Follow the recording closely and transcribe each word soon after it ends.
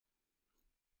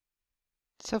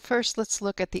So first, let's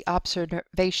look at the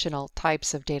observational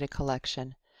types of data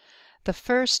collection. The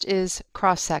first is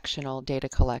cross-sectional data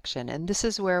collection, and this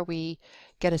is where we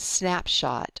get a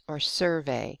snapshot or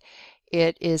survey.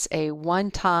 It is a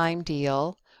one-time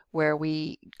deal where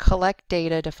we collect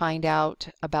data to find out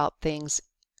about things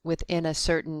within a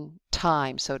certain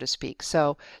time, so to speak.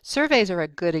 So surveys are a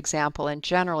good example and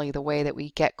generally the way that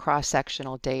we get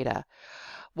cross-sectional data.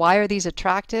 Why are these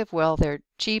attractive? Well, they're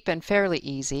cheap and fairly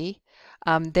easy.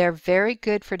 They're very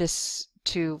good for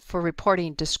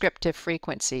reporting descriptive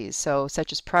frequencies, so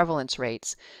such as prevalence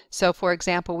rates. So for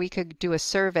example, we could do a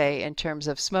survey in terms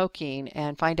of smoking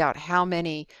and find out how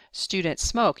many students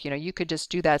smoke. You could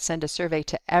just do that, send a survey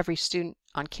to every student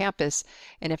on campus,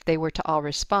 and if they were to all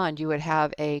respond, you would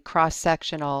have a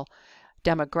cross-sectional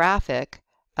demographic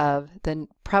of the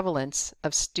prevalence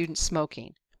of students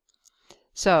smoking.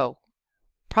 So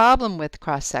problem with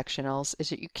cross-sectionals is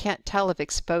that you can't tell if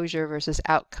exposure versus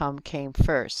outcome came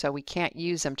first, so we can't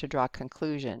use them to draw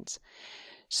conclusions.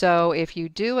 So if you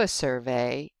do a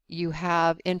survey, you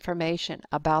have information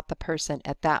about the person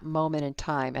at that moment in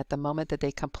time, at the moment that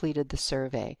they completed the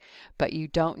survey, but you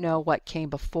don't know what came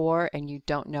before and you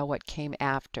don't know what came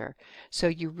after. So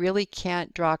you really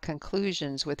can't draw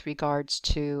conclusions with regards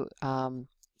to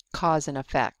cause and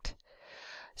effect.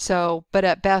 So, but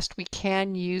at best we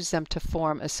can use them to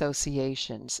form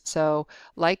associations. So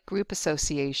like group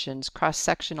associations,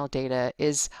 cross-sectional data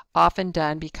is often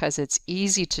done because it's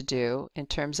easy to do in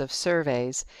terms of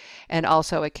surveys, and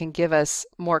also it can give us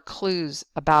more clues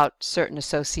about certain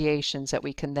associations that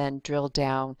we can then drill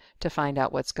down to find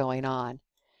out what's going on.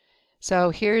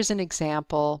 So here's an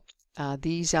example.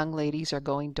 These young ladies are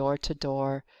going door to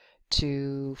door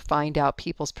to find out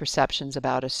people's perceptions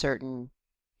about a certain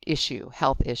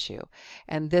health issue,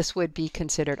 and this would be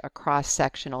considered a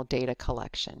cross-sectional data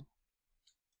collection.